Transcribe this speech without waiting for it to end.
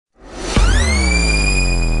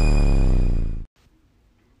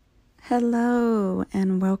Hello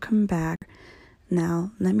and welcome back.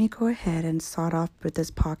 Now, let me go ahead and start off with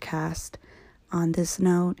this podcast on this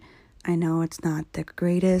note. I know it's not the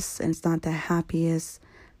greatest and it's not the happiest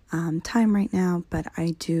time right now, but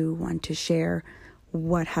I do want to share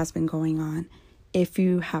what has been going on if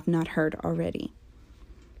you have not heard already.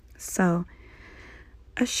 So,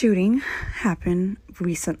 a shooting happened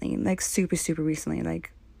recently, like super recently,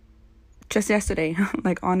 like just yesterday,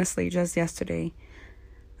 honestly, just yesterday.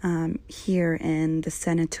 Here in the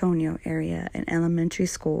San Antonio area, an elementary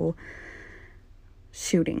school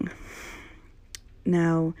shooting.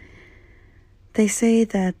 Now, they say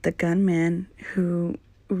that the gunman who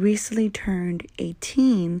recently turned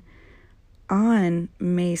 18 on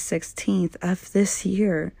May 16th of this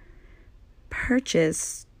year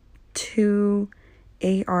purchased two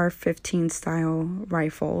AR-15 style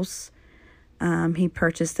rifles. He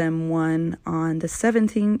purchased them one on the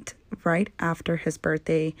 17th, right after his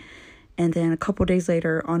birthday, and then a couple days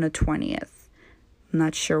later on the 20th. I'm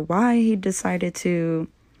not sure why he decided to,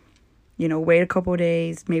 wait a couple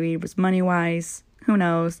days. Maybe it was money-wise. Who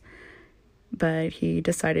knows? But he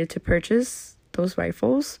decided to purchase those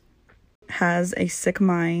rifles. Has a sick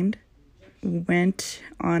mind. Went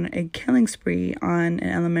on a killing spree on an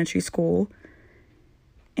elementary school.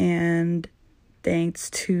 And thanks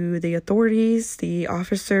to the authorities, the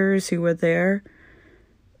officers who were there,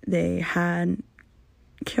 they had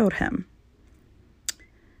killed him.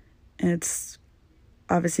 It's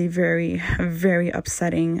obviously very, very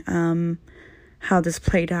upsetting. How this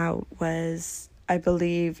played out was, I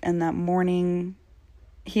believe, in that morning,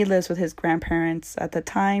 he lives with his grandparents at the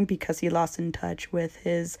time because he lost in touch with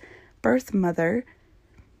his birth mother.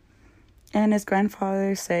 And his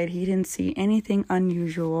grandfather said he didn't see anything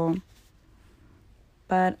unusual.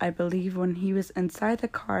 But I believe when he was inside the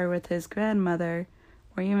car with his grandmother,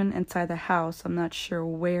 or even inside the house, I'm not sure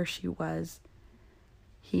where she was,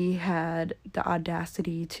 he had the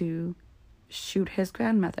audacity to shoot his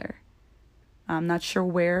grandmother. I'm not sure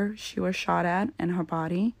where she was shot at in her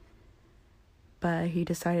body, but he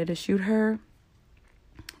decided to shoot her,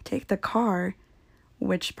 take the car,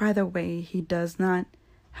 which, by the way, he does not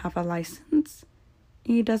have a license.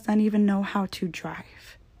 He does not even know how to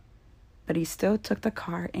drive. But he still took the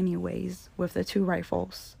car anyways with the two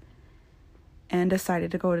rifles and decided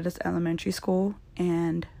to go to this elementary school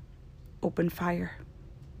and open fire.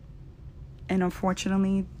 And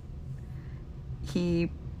unfortunately, he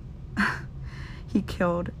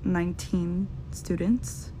killed 19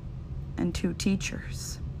 students and 2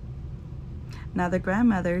 teachers. Now, the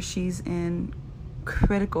grandmother, she's in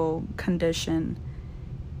critical condition,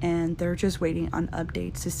 and they're just waiting on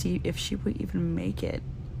updates to see if she would even make it.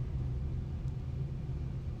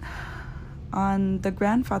 On the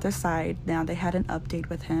grandfather's side, now they had an update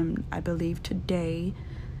with him, I believe today,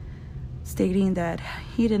 stating that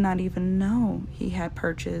he did not even know he had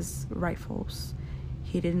purchased rifles.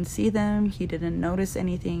 He didn't see them. He didn't notice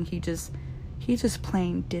anything. He just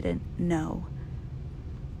plain didn't know.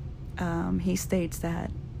 He states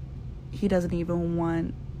that he doesn't even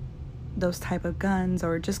want those type of guns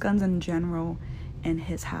or just guns in general in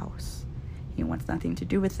his house. He wants nothing to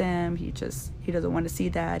do with them. He doesn't want to see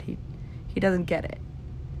that. He doesn't get it.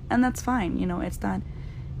 And that's fine. It's not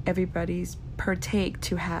everybody's partake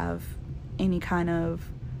to have any kind of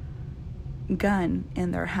gun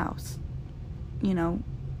in their house.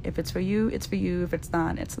 If it's for you, it's for you. If it's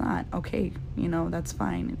not, it's not. Okay, that's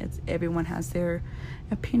fine. Everyone has their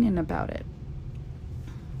opinion about it.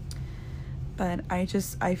 But I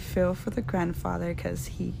feel for the grandfather because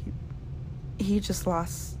he just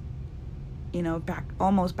lost,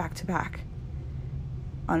 almost back to back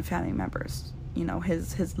on family members.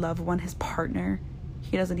 His loved one, his partner,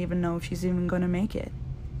 he doesn't even know if she's even going to make it.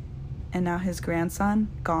 And now his grandson,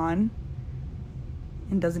 gone,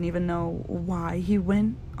 and doesn't even know why he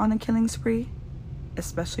went on a killing spree,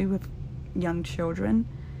 especially with young children.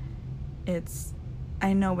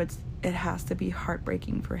 I know it has to be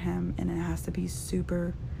heartbreaking for him, and it has to be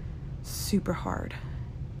super, super hard.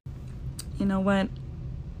 You know what?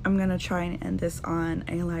 I'm going to try and end this on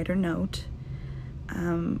a lighter note.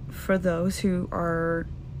 For those who are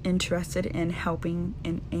interested in helping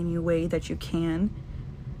in any way that you can,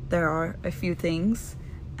 there are a few things,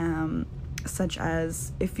 such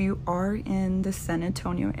as if you are in the San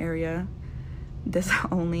Antonio area, this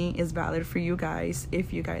only is valid for you guys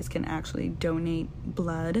if you guys can actually donate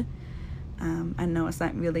blood. I know it's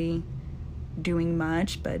not really doing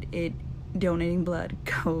much, but donating blood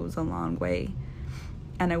goes a long way.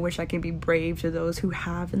 And I wish I could be brave to those who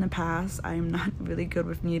have in the past. I am not really good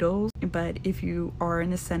with needles. But if you are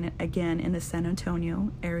in the San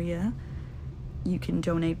Antonio area, you can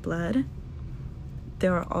donate blood.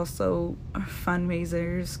 There are also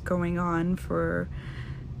fundraisers going on for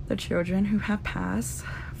the children who have passed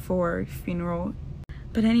for funeral.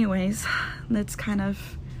 But anyways, let's kind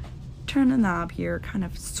of turn the knob here, kind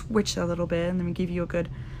of switch a little bit, and let me give you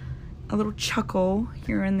a little chuckle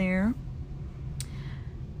here and there.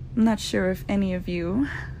 I'm not sure if any of you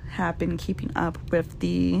have been keeping up with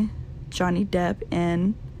the Johnny Depp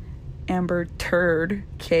and Amber Turd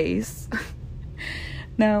case.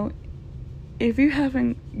 Now, if you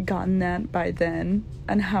haven't gotten that by then,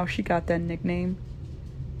 and how she got that nickname,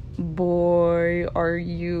 boy, are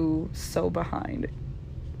you so behind.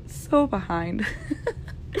 So behind.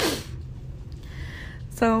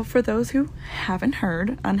 So, for those who haven't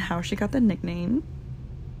heard on how she got the nickname,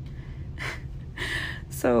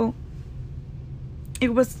 so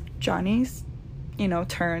it was Johnny's,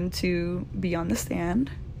 turn to be on the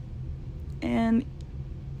stand. And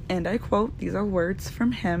I quote, these are words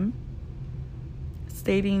from him,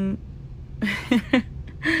 stating,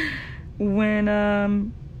 when,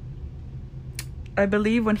 I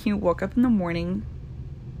believe when he woke up in the morning,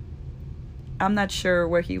 I'm not sure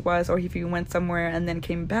where he was or if he went somewhere and then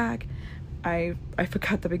came back. I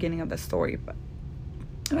forgot the beginning of the story, but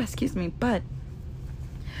but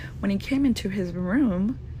when he came into his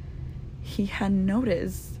room, he had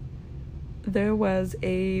noticed there was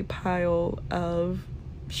a pile of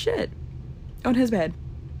shit on his bed.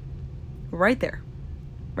 Right there.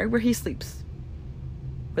 Right where he sleeps.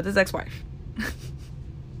 With his ex-wife.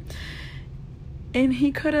 And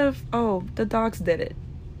he could have, the dogs did it.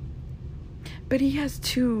 But he has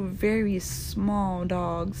 2 very small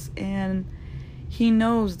dogs, and he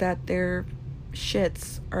knows that their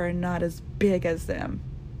shits are not as big as them.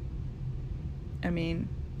 I mean,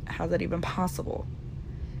 how's that even possible?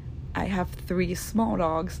 I have 3 small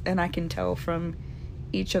dogs, and I can tell from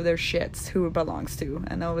each of their shits who it belongs to.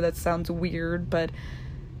 I know that sounds weird, but,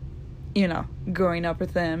 growing up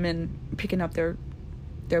with them and picking up their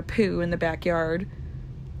poo in the backyard,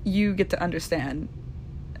 you get to understand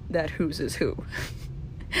that whose is who.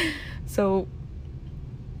 So,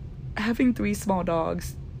 having 3 small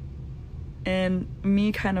dogs, and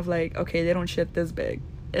me kind of like, okay, they don't shit this big.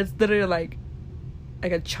 It's literally like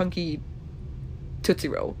a chunky Tootsie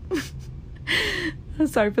Roll.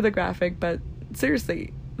 Sorry for the graphic, but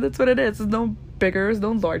seriously, that's what it is. It's no bigger, it's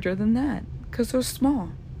no larger than that, because they're small.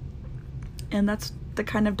 And that's the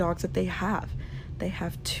kind of dogs that they have. They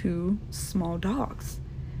have 2 small dogs.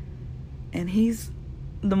 And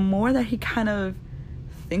the more that he kind of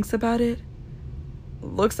thinks about it,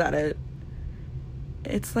 looks at it,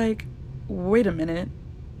 it's like, wait a minute,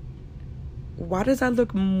 why does that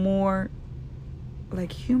look more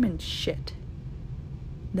like human shit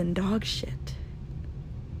than dog shit?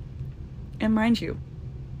 And mind you,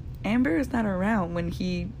 Amber is not around when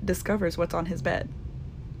he discovers what's on his bed.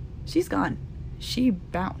 She's gone. She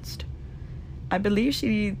bounced. I believe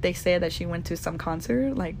they say that she went to some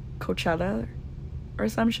concert, like Coachella or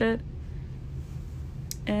some shit.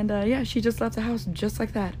 And she just left the house just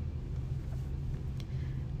like that.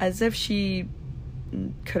 As if she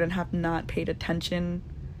couldn't have not paid attention,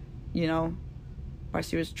 while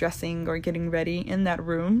she was dressing or getting ready in that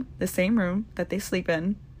room, the same room that they sleep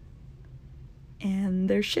in. And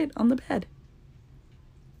there's shit on the bed.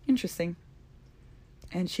 Interesting.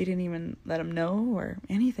 And she didn't even let him know or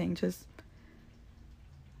anything, just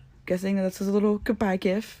guessing that this is a little goodbye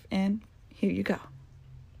gift, and here you go.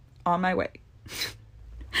 On my way.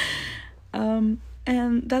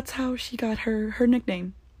 And that's how she got her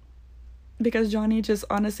nickname. Because Johnny just,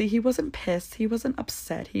 honestly, he wasn't pissed. He wasn't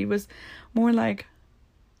upset. He was more like,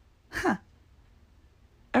 huh.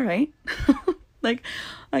 All right. like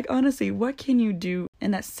honestly, what can you do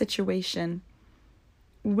in that situation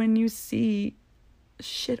when you see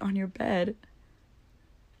shit on your bed?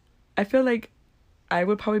 I feel like I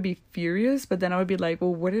would probably be furious, but then I would be like,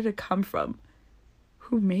 well, where did it come from?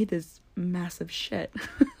 Who made this massive shit?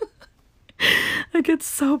 Like, it's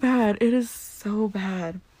so bad. It is so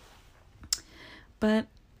bad. But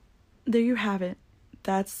there you have it.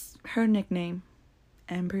 That's her nickname,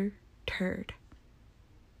 Amber Turd.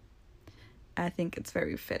 I think it's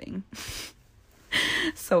very fitting.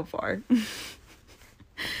 So far.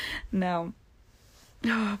 Now,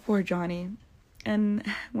 poor Johnny. And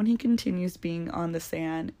when he continues being on the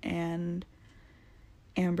stand and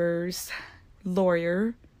Amber's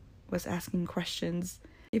lawyer was asking questions,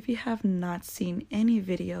 if you have not seen any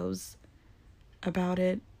videos about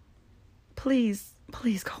it, please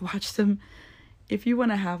go watch them. If you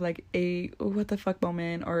want to have like a what the fuck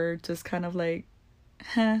moment, or just kind of like,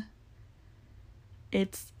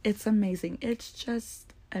 it's amazing. It's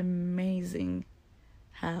just amazing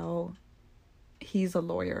how he's a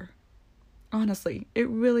lawyer. Honestly, it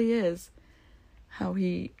really is. How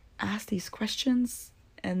he asks these questions,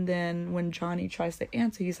 and then when Johnny tries to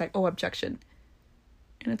answer, he's like, oh, objection.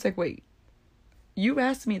 And it's like, wait, you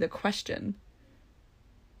asked me the question.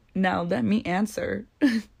 Now let me answer.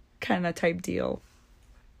 Kind of type deal.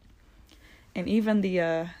 And even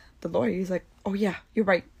the lawyer, he's like, oh yeah, you're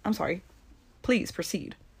right. I'm sorry. Please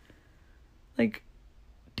proceed. Like,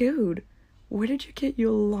 dude, where did you get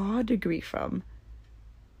your law degree from?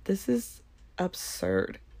 This is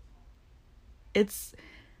absurd.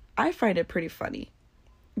 I find it pretty funny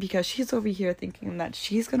because she's over here thinking that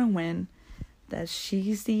she's gonna win, that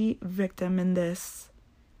she's the victim in this,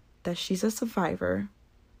 that she's a survivor.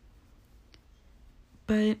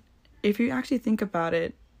 But if you actually think about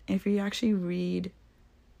it, if you actually read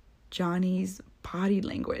Johnny's body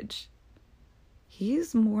language,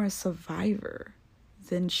 he's more a survivor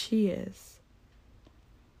than she is.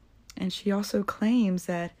 And she also claims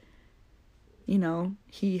that,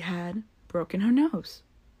 he had broken her nose.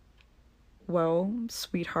 Well,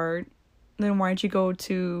 sweetheart, then why'd you go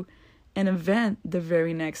to an event the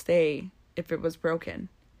very next day if it was broken?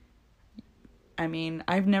 I mean,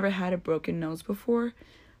 I've never had a broken nose before,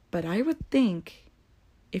 but I would think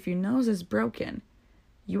if your nose is broken,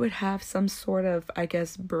 you would have some sort of,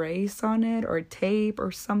 brace on it or tape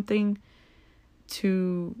or something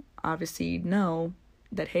to obviously know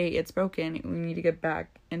that, hey, it's broken. We need to get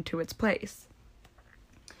back into its place.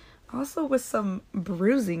 Also with some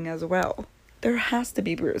bruising as well. There has to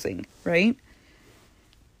be bruising, right?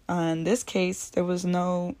 In this case, there was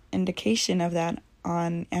no indication of that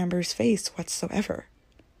on Amber's face whatsoever.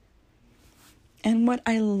 And what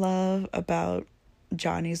I love about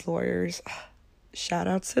Johnny's lawyers, shout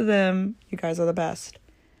out to them, you guys are the best.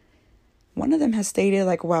 One of them has stated,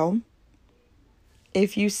 well,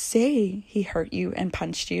 if you say he hurt you and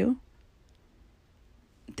punched you,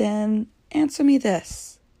 then answer me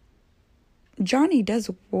this. Johnny does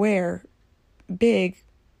wear big,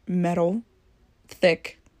 metal,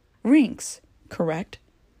 thick rings, correct?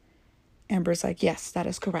 Amber's like, yes, that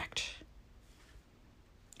is correct.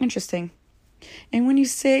 Interesting. And when you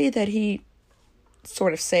say that he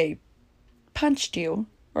punched you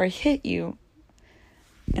or hit you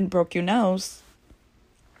and broke your nose,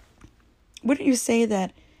 wouldn't you say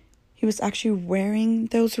that he was actually wearing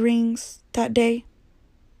those rings that day?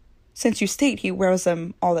 Since you state he wears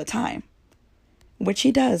them all the time, which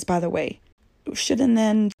he does, by the way. Shouldn't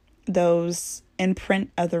then those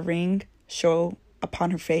imprint of the ring show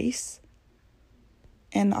upon her face?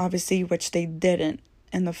 And obviously, which they didn't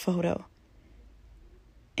in the photo.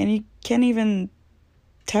 And you can't even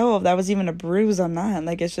tell if that was even a bruise on that.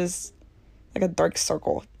 It's just like a dark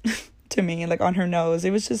circle to me, on her nose.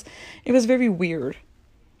 It was very weird.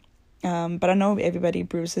 But I know everybody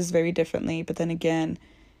bruises very differently. But then again,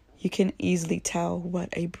 you can easily tell what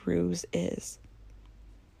a bruise is.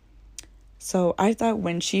 So I thought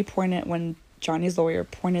when Johnny's lawyer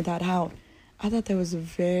pointed that out, I thought that was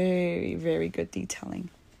very, very good detailing.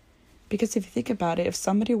 Because if you think about it, if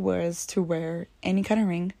somebody was to wear any kind of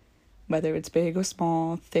ring, whether it's big or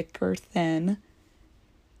small, thick or thin,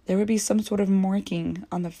 there would be some sort of marking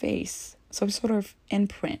on the face, some sort of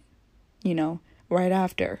imprint, right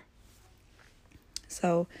after.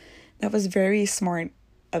 So that was very smart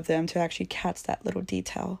of them to actually catch that little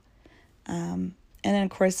detail. And then, of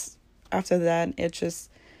course, after that, it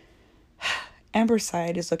just... Amber's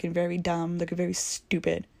side is looking very dumb, looking very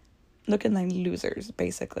stupid, looking like losers,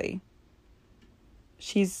 basically.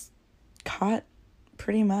 She's caught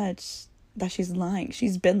pretty much that she's lying.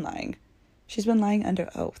 She's been lying. She's been lying under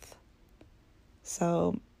oath.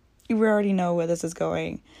 So you already know where this is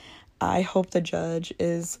going. I hope the judge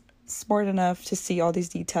is smart enough to see all these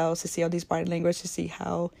details, to see all these body language, to see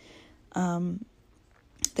how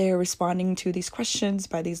they're responding to these questions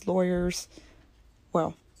by these lawyers.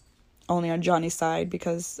 Well, only on Johnny's side,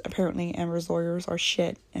 because apparently Amber's lawyers are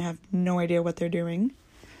shit and have no idea what they're doing.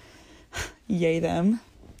 Yay them.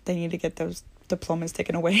 They need to get those diplomas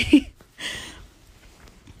taken away.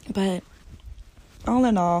 But all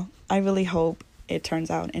in all, I really hope it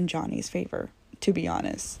turns out in Johnny's favor, to be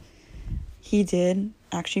honest. He did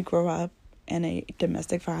actually grow up in a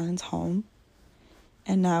domestic violence home,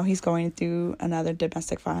 and now he's going through another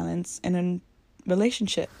domestic violence in a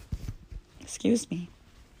relationship. Excuse me.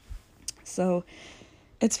 So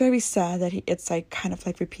it's very sad that it's kind of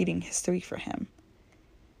repeating history for him.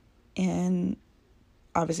 And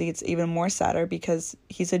obviously it's even more sadder because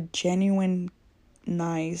he's a genuine,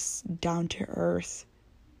 nice, down-to-earth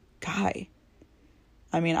guy.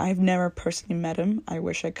 I mean, I've never personally met him. I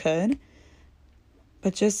wish I could.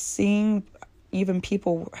 But just seeing even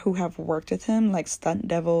people who have worked with him, like stunt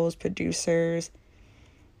devils, producers,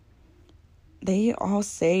 they all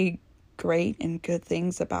say great and good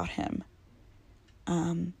things about him.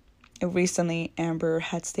 Recently, Amber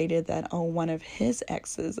had stated that, one of his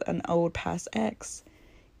exes, an old past ex,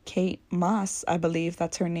 Kate Moss, I believe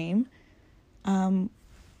that's her name,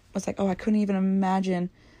 was like, I couldn't even imagine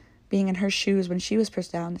being in her shoes when she was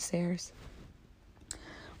pushed down the stairs.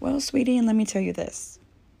 Well, sweetie, and let me tell you this.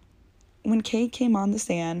 When Kate came on the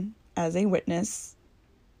stand as a witness,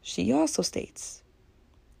 she also states,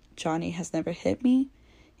 Johnny has never hit me,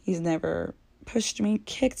 he's never pushed me,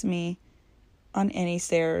 kicked me on any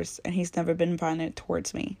stairs, and he's never been violent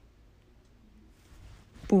towards me.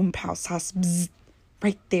 Boom, pow, sauce, bzz.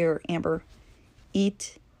 Right there, Amber.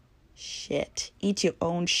 Eat shit. Eat your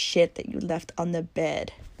own shit that you left on the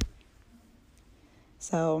bed.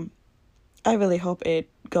 So, I really hope it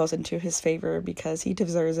goes into his favor because he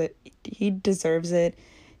deserves it. He deserves it.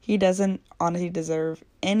 He doesn't honestly deserve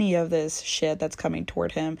any of this shit that's coming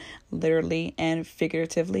toward him, literally and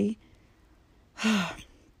figuratively.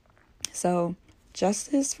 So,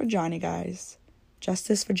 justice for Johnny, guys.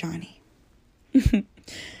 Justice for Johnny.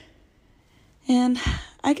 And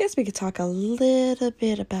I guess we could talk a little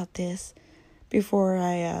bit about this before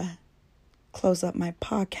I close up my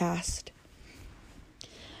podcast.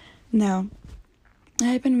 Now,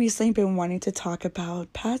 I've recently been wanting to talk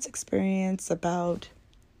about past experience, about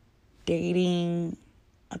dating,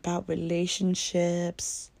 about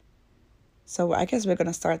relationships. So I guess we're going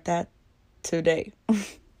to start that today.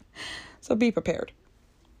 So be prepared.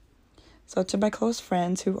 So to my close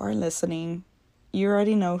friends who are listening, you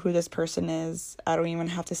already know who this person is. I don't even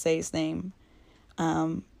have to say his name.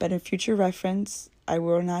 But in future reference, I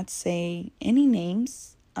will not say any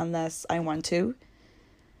names unless I want to.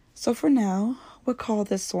 So for now, we'll call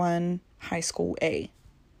this one High School A,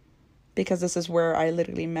 because this is where I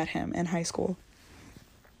literally met him, in high school.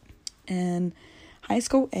 And High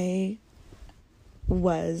School A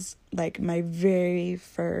was like my very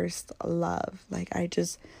first love. Like, I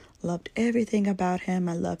just loved everything about him.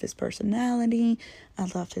 I loved his personality. I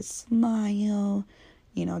loved his smile.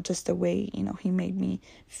 Just the way, he made me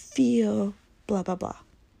feel, blah, blah, blah.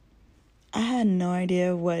 I had no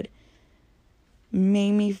idea what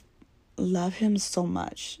made me love him so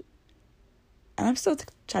much. And I'm still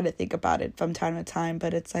trying to think about it from time to time,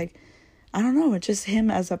 but it's like, I don't know, it's just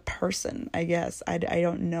him as a person, I guess. I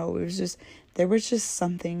don't know. There was just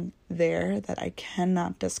something there that I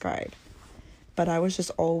cannot describe. But I was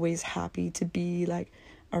just always happy to be like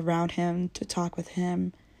around him, to talk with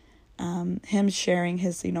him. Him sharing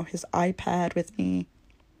his, his iPad with me.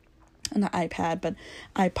 Not iPad, but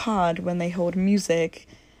iPod when they hold music.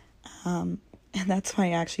 And that's why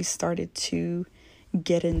I actually started to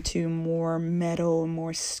get into more metal,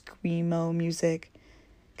 more screamo music.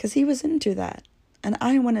 Because he was into that. And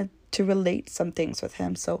I wanted to relate some things with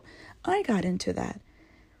him. So I got into that.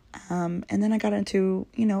 And then I got into,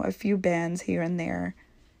 a few bands here and there.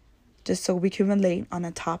 Just so we can relate on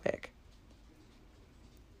a topic.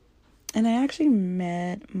 And I actually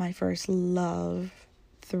met my first love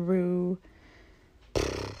through...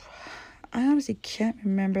 I honestly can't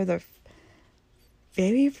remember the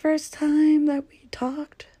very first time that we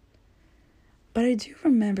talked. But I do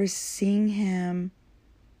remember seeing him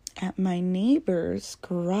at my neighbor's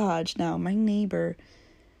garage. Now, my neighbor,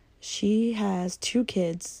 she has 2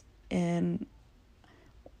 kids, and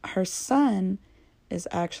her son is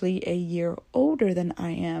actually a year older than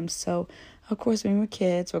I am. So, of course, when we were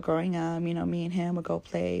kids, we're growing up, me and him would go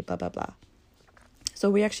play, blah, blah, blah. So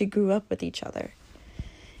we actually grew up with each other.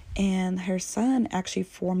 And her son actually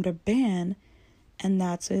formed a band, and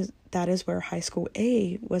that is where High School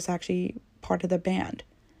A was actually part of the band.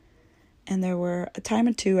 And there were a time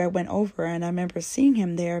or two I went over, and I remember seeing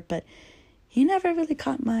him there, but he never really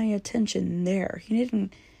caught my attention there. He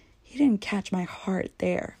didn't catch my heart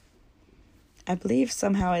there. I believe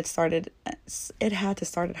somehow it had to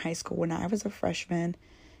start in high school when I was a freshman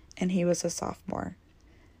and he was a sophomore.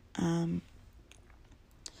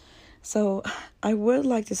 So I would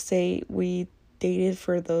like to say we dated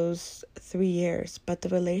for those 3 years, but the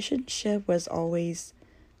relationship was always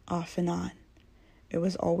off and on. It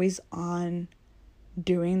was always on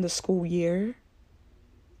during the school year,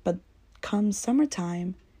 but come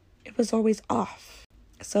summertime, it was always off.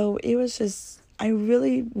 So it was just, I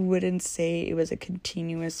really wouldn't say it was a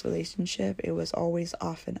continuous relationship. It was always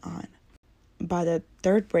off and on. By the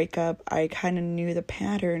 3rd breakup, I kind of knew the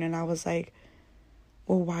pattern, and I was like,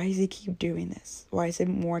 well, why does he keep doing this? Why is it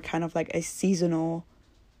more kind of like a seasonal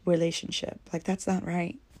relationship? Like, that's not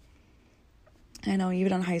right. I know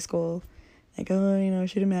even in high school, Like, oh,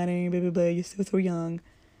 she didn't matter, blah, blah, blah, you're still so young.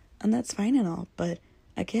 And that's fine and all. But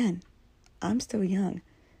again, I'm still young.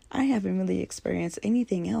 I haven't really experienced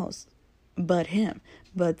anything else but him,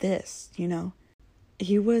 but this,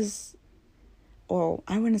 He was, well,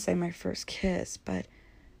 I wouldn't say my first kiss, but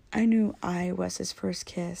I knew I was his first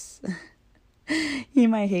kiss. You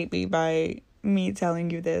might hate me by me telling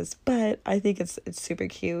you this, but I think it's super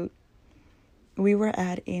cute. We were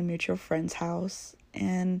at a mutual friend's house,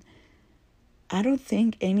 and I don't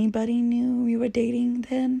think anybody knew we were dating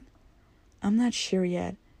then. I'm not sure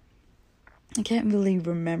yet. I can't really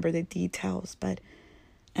remember the details, but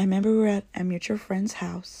I remember we were at a mutual friend's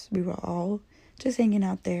house. We were all just hanging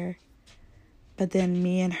out there. But then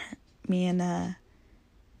me and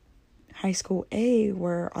high school A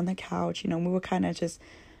were on the couch. We were kind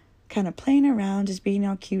of playing around, just being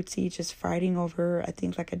all cutesy, just fighting over, I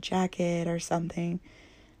think, like a jacket or something.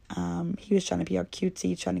 He was trying to be all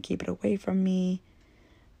cutesy, trying to keep it away from me.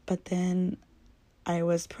 But then I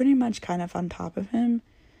was pretty much kind of on top of him,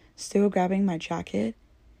 still grabbing my jacket.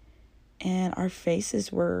 And our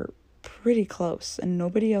faces were pretty close and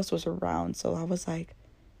nobody else was around. So I was like,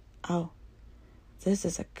 oh, this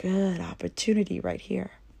is a good opportunity right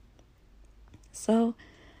here. So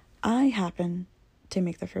I happened to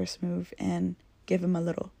make the first move and give him a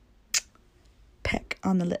little peck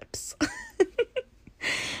on the lips.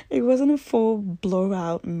 It wasn't a full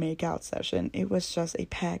blowout makeout session. It was just a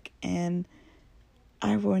peck, and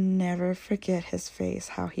I will never forget his face,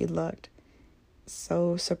 how he looked.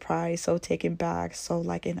 So surprised, so taken back, so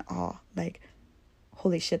like in awe. Like,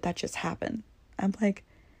 holy shit, that just happened. I'm like,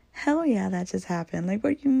 hell yeah, that just happened. Like,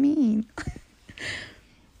 what do you mean?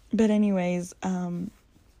 But anyways, and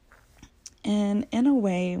in a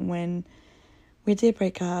way, when we did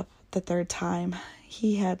break up the third time,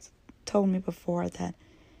 he had told me before that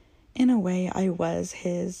in a way I was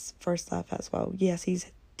his first love as well. Yes, he's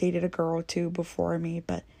dated a girl too before me,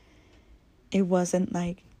 but it wasn't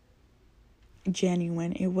like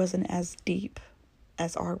genuine. It wasn't as deep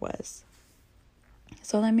as ours was.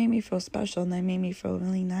 So that made me feel special, and that made me feel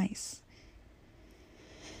really nice.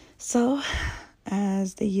 So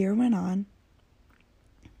as the year went on,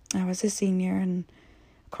 I was a senior, and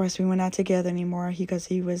of course we weren't out together anymore because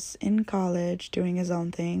he was in college doing his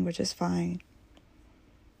own thing, which is fine.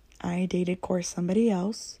 I dated, of course, somebody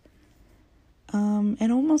else.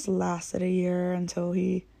 It almost lasted a year until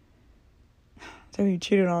he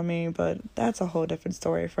cheated on me, but that's a whole different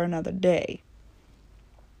story for another day.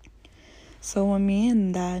 So when me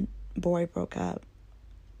and that boy broke up,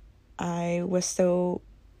 I was still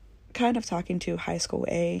kind of talking to high school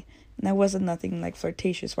A, and that wasn't nothing like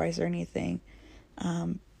flirtatious wise or anything.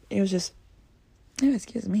 It was just,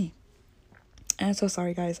 excuse me. I'm so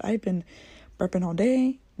sorry, guys. I've been burping all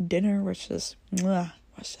day. Dinner was just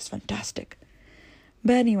fantastic.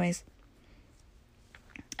 But anyways,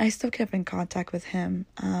 I still kept in contact with him,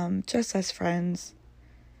 just as friends.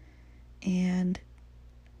 And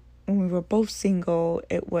when we were both single,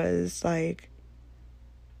 it was like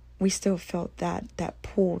we still felt that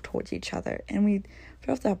pull towards each other. And we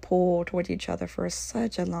felt that pull towards each other for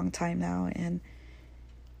such a long time now. And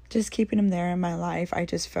just keeping him there in my life, I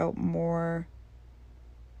just felt more,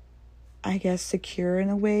 I guess, secure in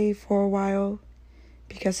a way for a while.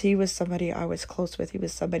 Because he was somebody I was close with. He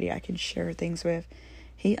was somebody I can share things with.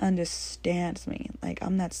 He understands me. Like,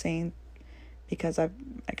 I'm not saying because I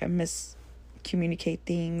miscommunicate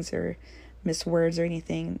things or miss words or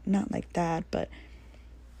anything. Not like that. But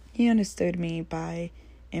he understood me by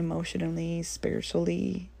emotionally,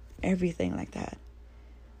 spiritually, everything like that.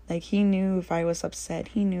 Like, he knew if I was upset.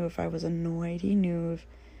 He knew if I was annoyed. He knew if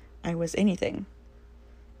I was anything.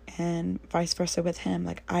 And vice versa with him.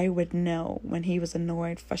 Like, I would know when he was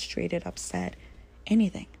annoyed, frustrated, upset,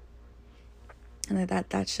 anything. And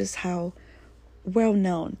that's just how well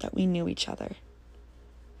known that we knew each other.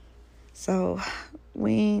 So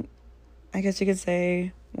I guess you could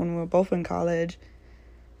say, when we were both in college,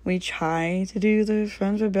 we tried to do the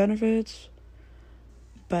friends with benefits,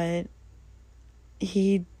 but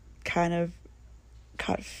he kind of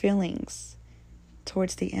caught feelings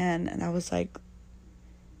towards the end, and I was like,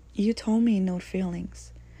 you told me no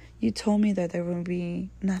feelings. You told me that there would be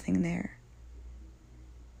nothing there.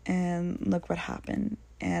 And look what happened.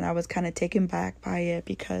 And I was kind of taken back by it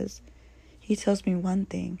because he tells me one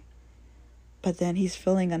thing, but then he's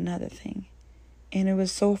feeling another thing. And it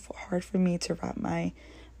was so hard for me to wrap my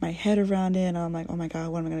head around it. And I'm like, oh my God,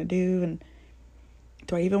 what am I going to do? And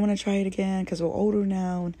do I even want to try it again? Because we're older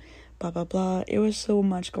now and blah, blah, blah. It was so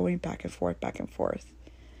much going back and forth.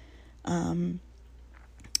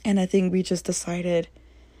 And I think we just decided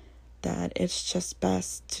that it's just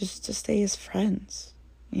best to stay as friends,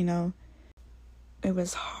 you know? It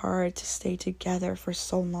was hard to stay together for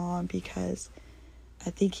so long because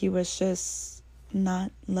I think he was just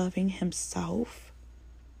not loving himself.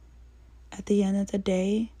 At the end of the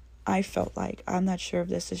day, I felt like, I'm not sure if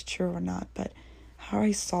this is true or not, but how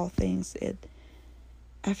I saw things,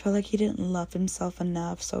 I felt like he didn't love himself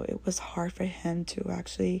enough, so it was hard for him to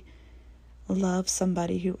actually love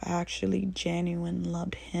somebody who actually genuinely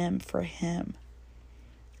loved him for him.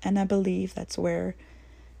 And I believe that's where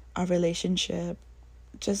our relationship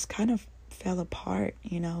just kind of fell apart,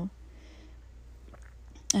 you know.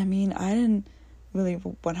 I mean, I didn't really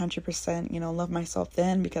 100%, love myself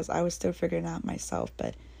then because I was still figuring out myself,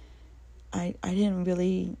 but I didn't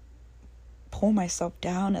really pull myself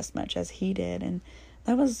down as much as he did, and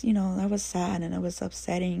that was sad, and it was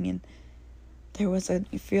upsetting, and there was a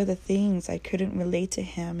few other things I couldn't relate to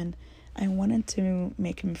him, and I wanted to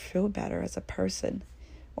make him feel better as a person,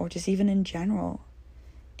 or just even in general,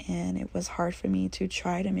 and it was hard for me to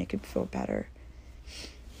try to make him feel better,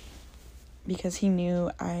 because he knew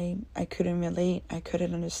I couldn't relate, I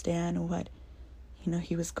couldn't understand what,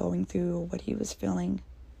 he was going through, or what he was feeling,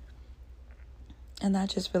 and that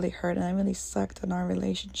just really hurt, and that really sucked in our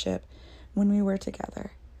relationship when we were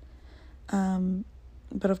together.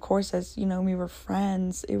 But of course, as we were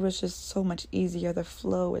friends, it was just so much easier. The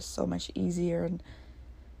flow is so much easier,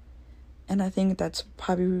 and I think that's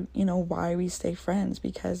probably why we stay friends,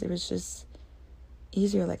 because it was just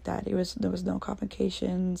easier like that. There was no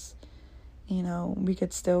complications. We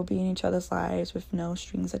could still be in each other's lives with no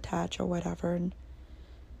strings attached or whatever. And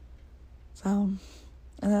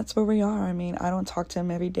that's where we are. I mean, I don't talk to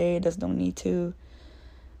him every day. There's no need to.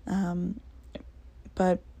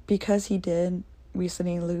 But because he did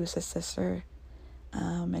recently lose his sister,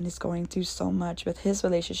 and he's going through so much with his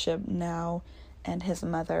relationship now and his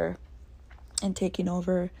mother, and taking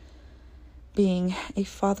over being a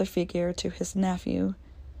father figure to his nephew,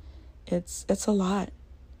 it's a lot.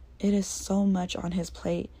 It is so much on his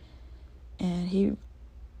plate, and he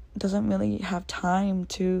doesn't really have time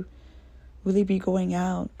to really be going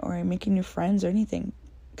out or making new friends or anything,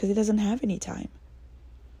 because he doesn't have any time.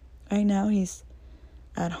 Right now he's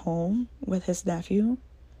at home with his nephew,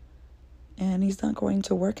 and he's not going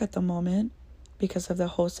to work at the moment because of the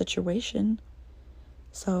whole situation.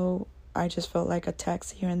 So I just felt like a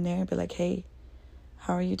text here and there, be like, hey,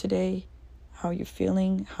 how are you today? How are you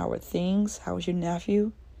feeling? How are things? How is your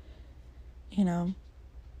nephew?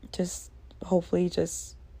 Just hopefully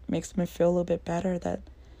just makes me feel a little bit better that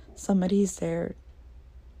somebody's there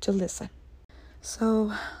to listen.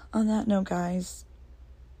 So on that note, guys,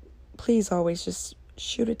 please always just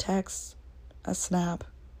shoot a text, a snap,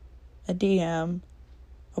 a DM,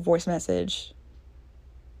 a voice message,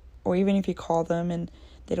 or even if you call them and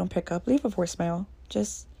they don't pick up, leave a voicemail,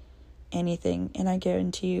 just anything. And I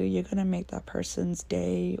guarantee you're going to make that person's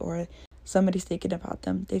day, or somebody's thinking about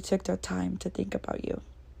them. They took their time to think about you.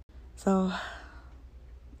 So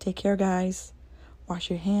take care, guys. Wash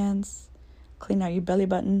your hands, clean out your belly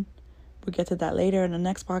button. We'll get to that later in the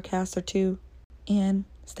next podcast or two. And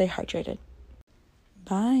stay hydrated.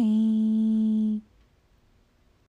 Bye.